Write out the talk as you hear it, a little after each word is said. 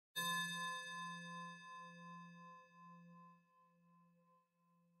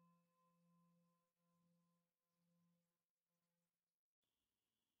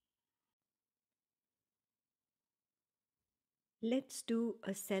Let's do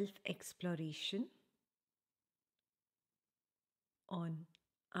a self-exploration on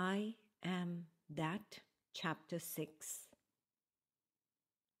I Am That, Chapter 6.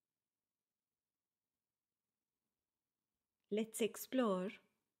 Let's explore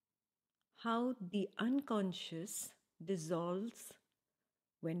how the unconscious dissolves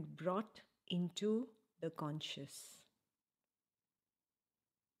when brought into the conscious.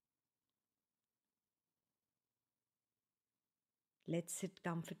 Let's sit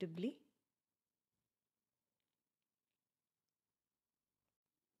comfortably.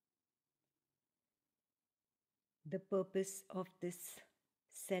 The purpose of this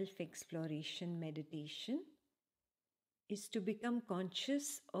self-exploration meditation is to become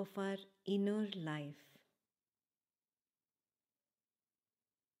conscious of our inner life.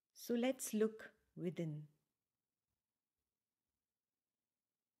 So let's look within.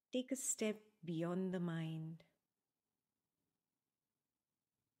 Take a step beyond the mind,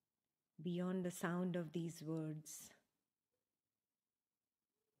 beyond the sound of these words.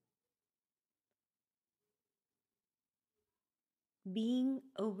 Being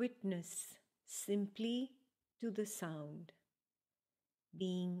a witness simply to the sound,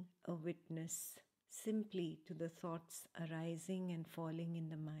 being a witness simply to the thoughts arising and falling in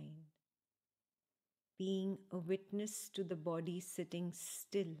the mind, being a witness to the body sitting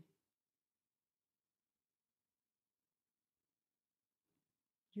still.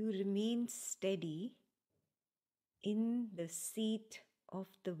 You remain steady in the seat of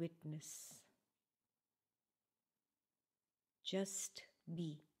the witness. Just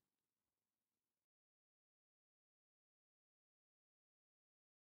be.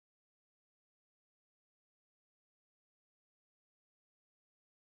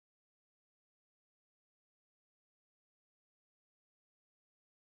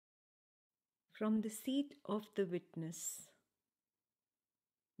 From the seat of the witness,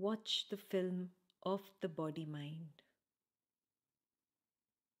 watch the film of the body-mind.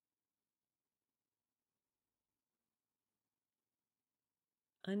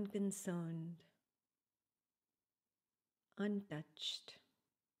 Unconcerned, untouched,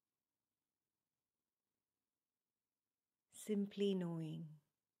 simply knowing.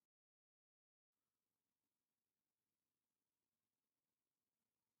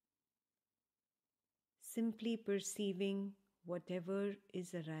 Simply perceiving whatever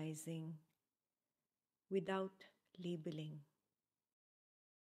is arising without labeling.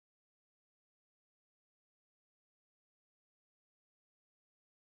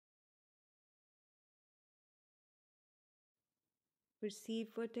 Perceive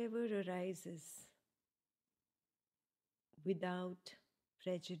whatever arises without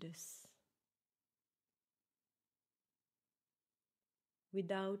prejudice,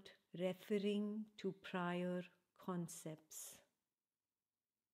 without referring to prior concepts.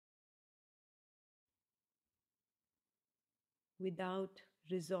 Without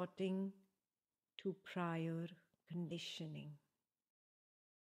resorting to prior conditioning.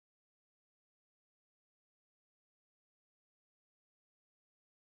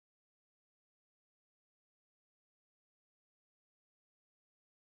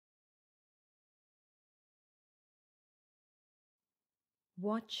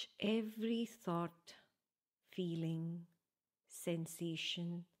 Watch every thought, feeling,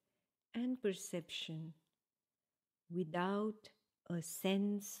 sensation, and perception without a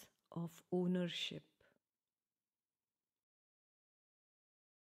sense of ownership.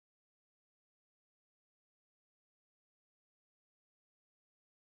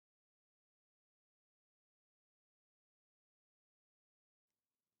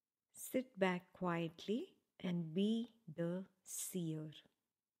 Sit back quietly and be the seer.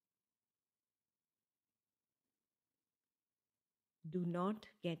 Do not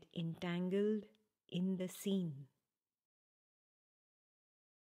get entangled in the scene.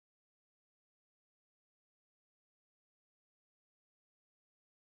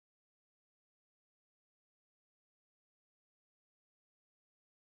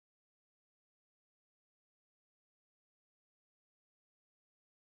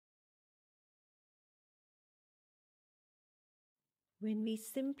 When we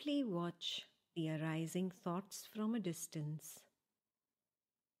simply watch the arising thoughts from a distance,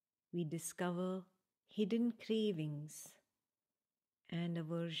 we discover hidden cravings and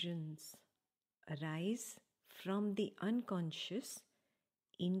aversions arise from the unconscious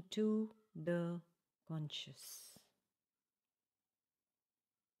into the conscious.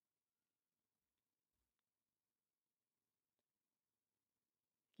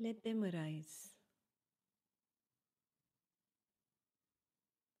 Let them arise.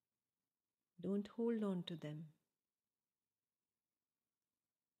 Don't hold on to them.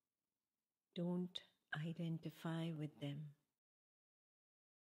 Don't identify with them.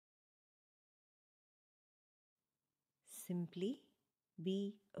 Simply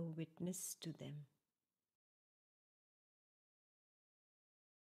be a witness to them.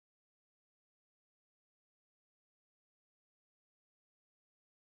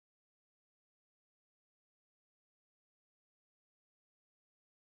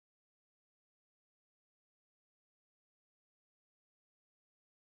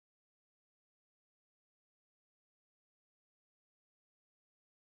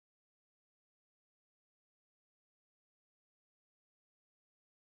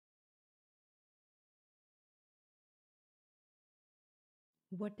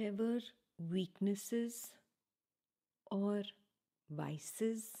 Whatever weaknesses or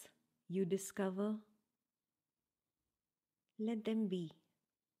vices you discover, let them be.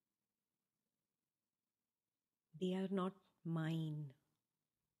 They are not mine.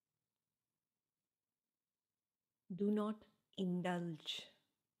 Do not indulge.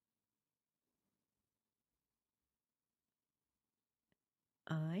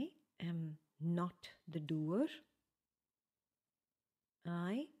 I am not the doer.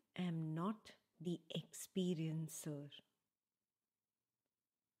 I am not the experiencer.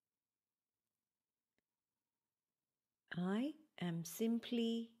 I am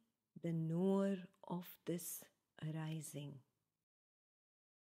simply the knower of this arising.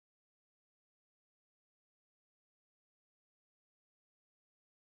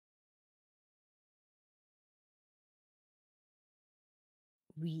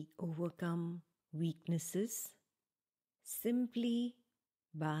 We overcome weaknesses simply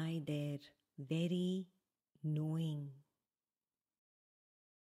by their very knowing.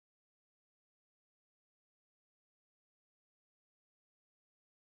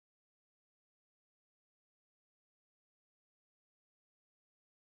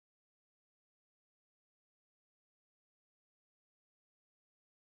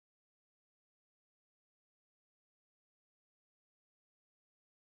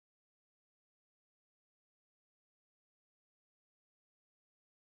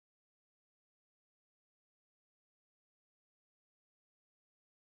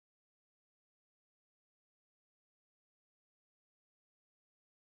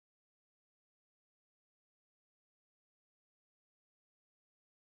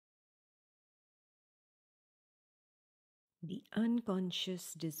 The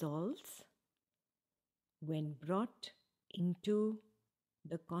unconscious dissolves when brought into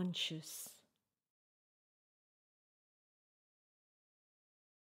the conscious.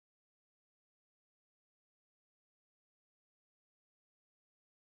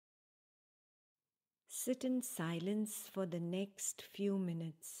 Sit in silence for the next few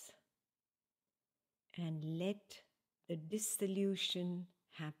minutes and let the dissolution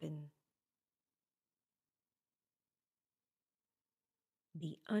happen.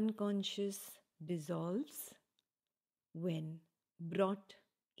 The unconscious dissolves when brought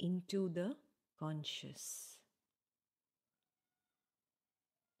into the conscious.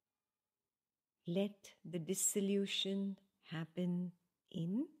 Let the dissolution happen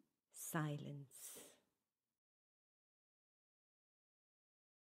in silence.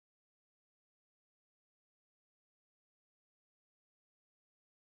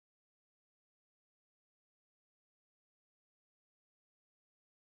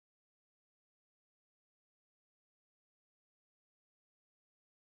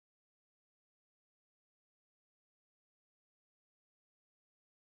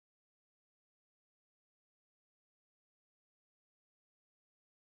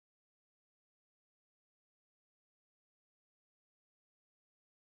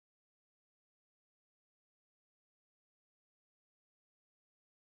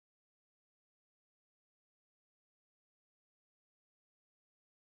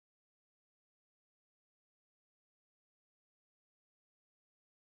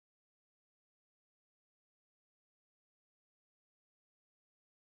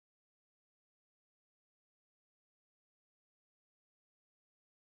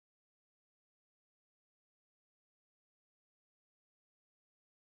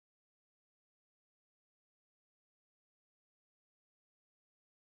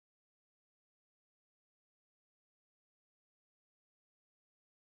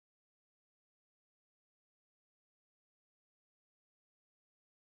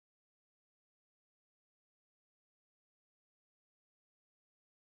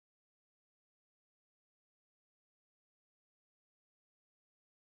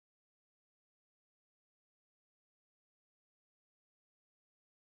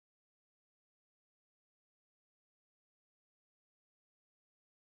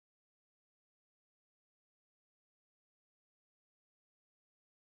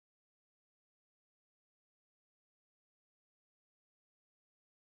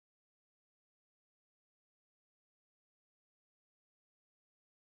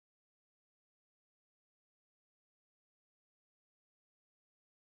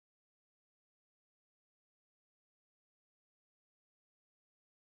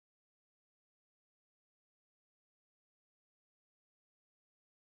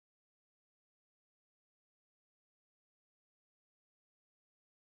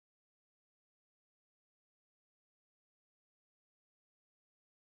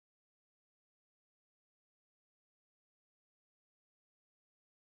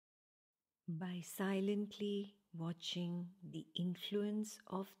 by silently watching the influence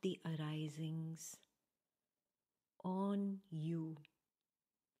of the arisings on you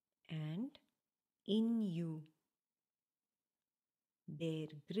and in you, their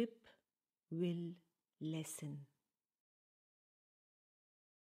grip will lessen.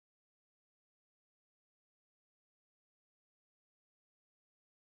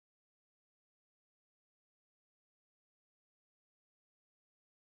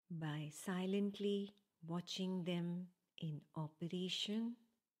 By silently watching them in operation,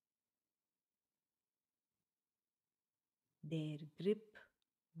 their grip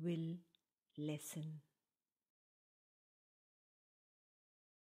will lessen.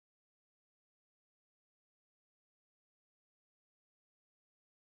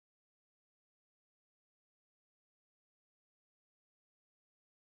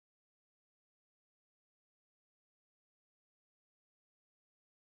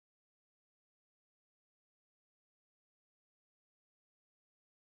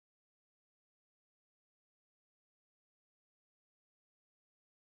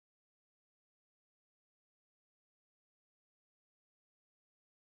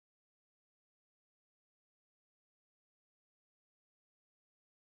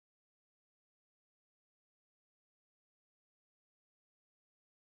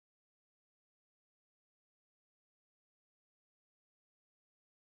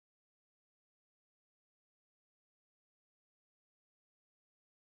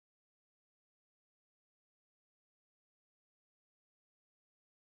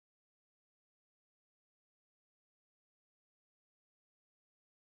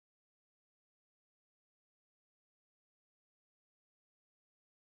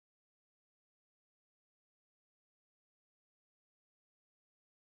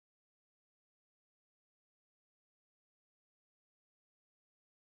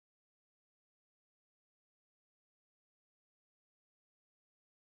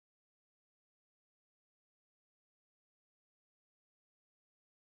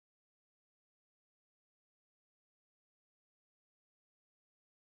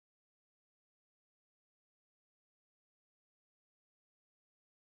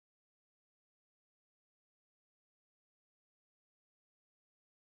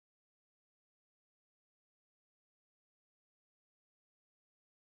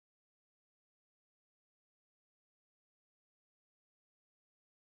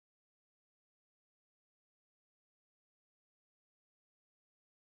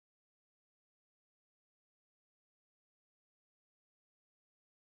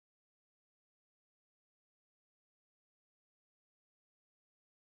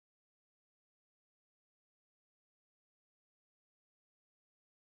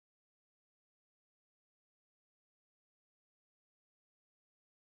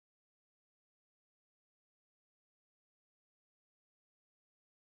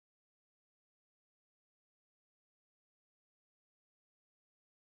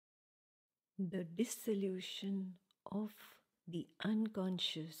 The dissolution of the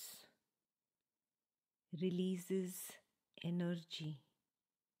unconscious releases energy.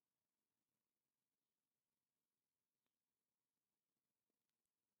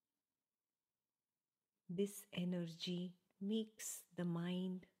 This energy makes the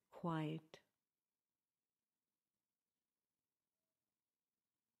mind quiet.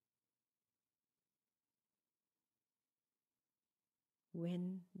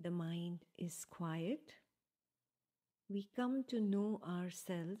 When the mind is quiet, we come to know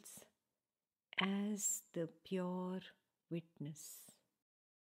ourselves as the pure witness.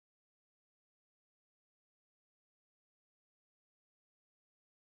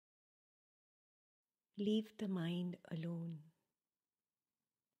 Leave the mind alone.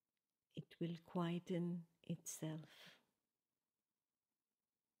 It will quieten itself.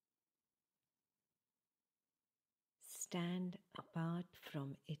 Stand apart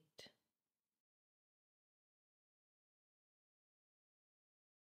from it.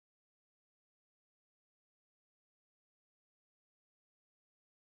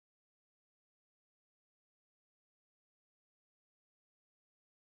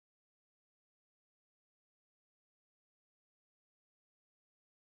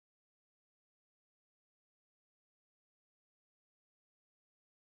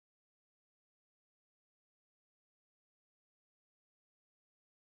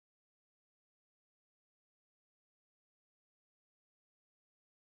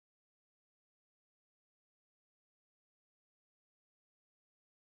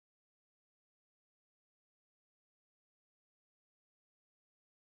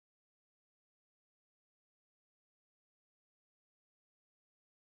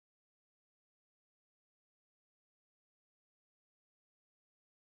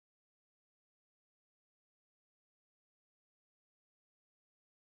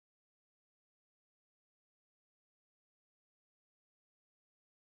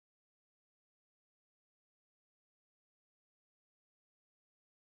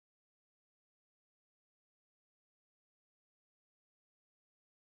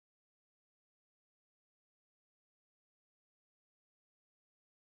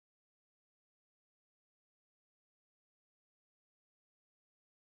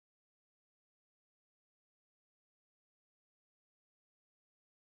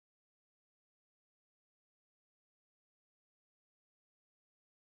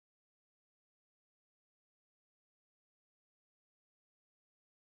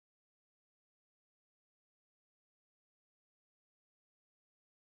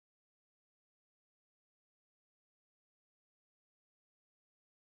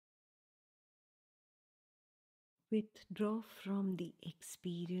 Withdraw from the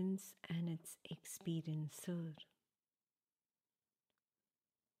experience and its experiencer.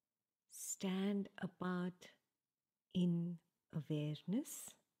 Stand apart in awareness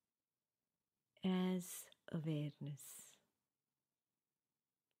as awareness.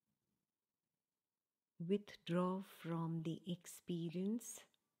 Withdraw from the experience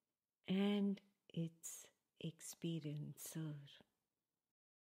and its experiencer.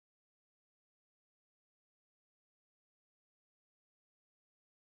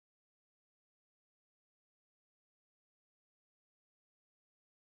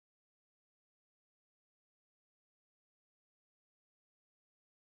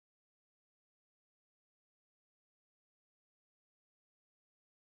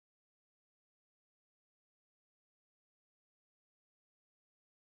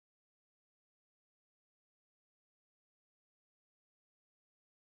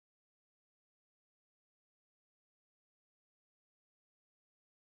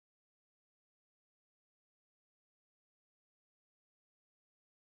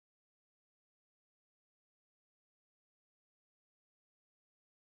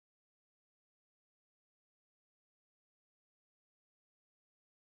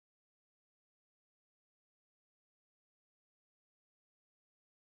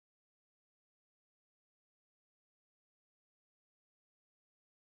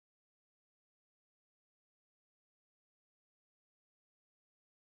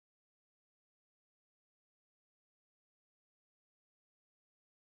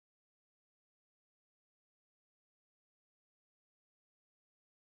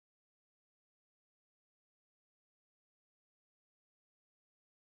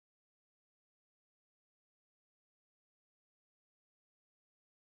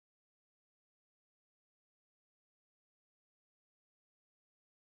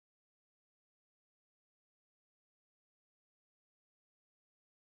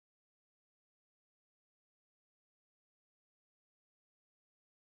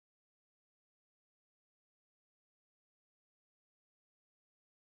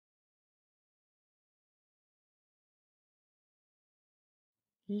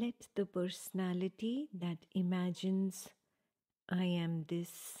 Let the personality that imagines I am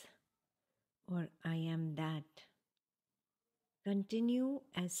this or I am that continue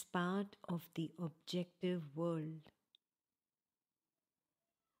as part of the objective world,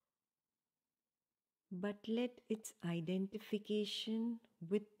 but let its identification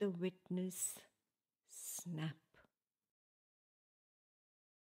with the witness snap.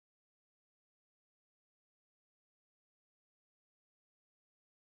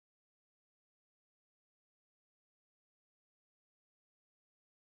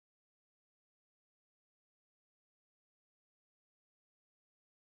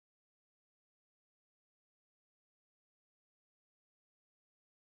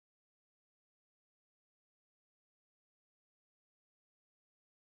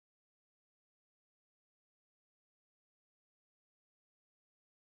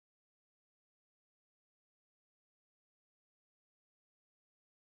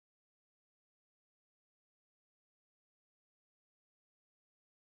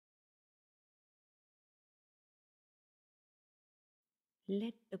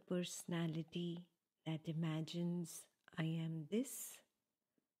 Let the personality that imagines I am this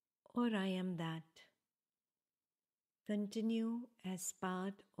or I am that continue as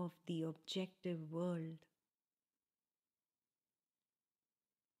part of the objective world,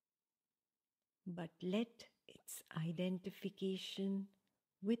 but let its identification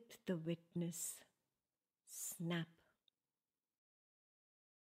with the witness snap.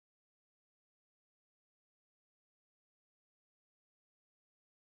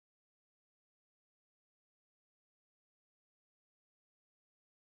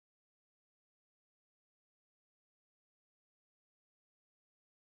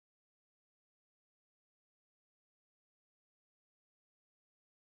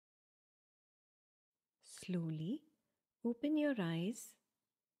 Slowly open your eyes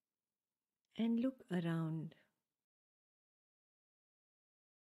and look around.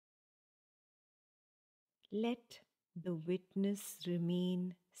 Let the witness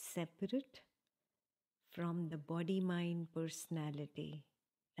remain separate from the body mind personality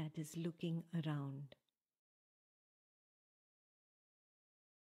that is looking around.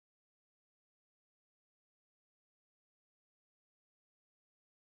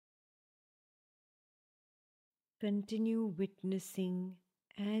 Continue witnessing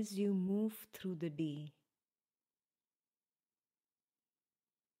as you move through the day.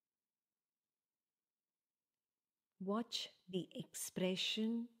 Watch the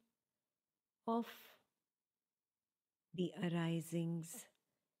expression of the arisings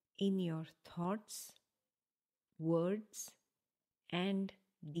in your thoughts, words, and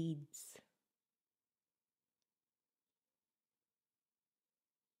deeds.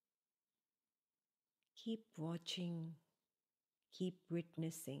 Keep watching, keep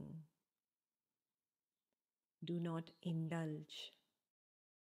witnessing. Do not indulge.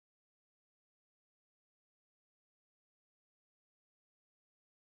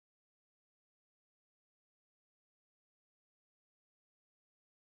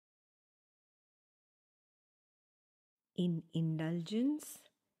 In indulgence,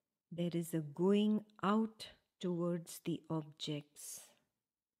 there is a going out towards the objects.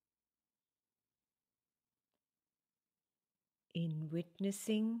 In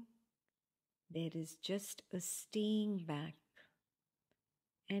witnessing, there is just a staying back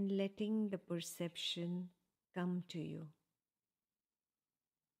and letting the perception come to you.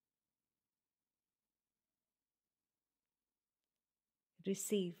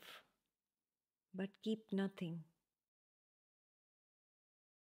 Receive, but keep nothing.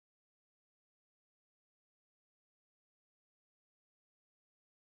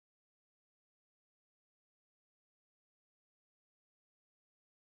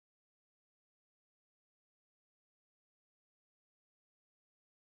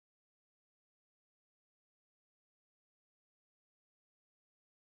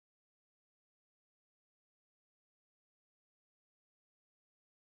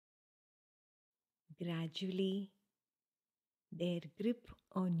 Gradually, their grip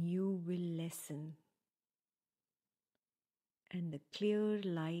on you will lessen, and the clear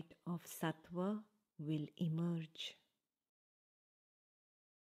light of sattva will emerge.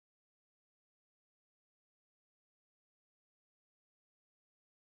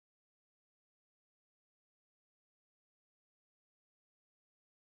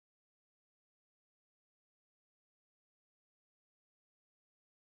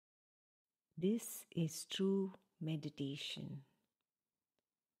 This is true meditation.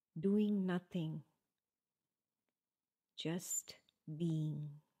 Doing nothing, just being.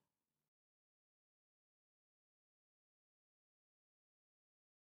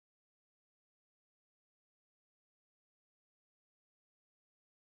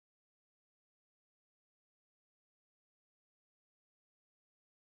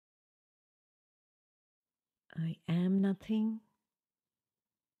 I am nothing.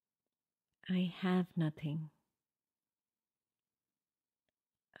 I have nothing.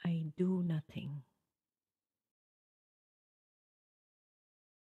 I do nothing.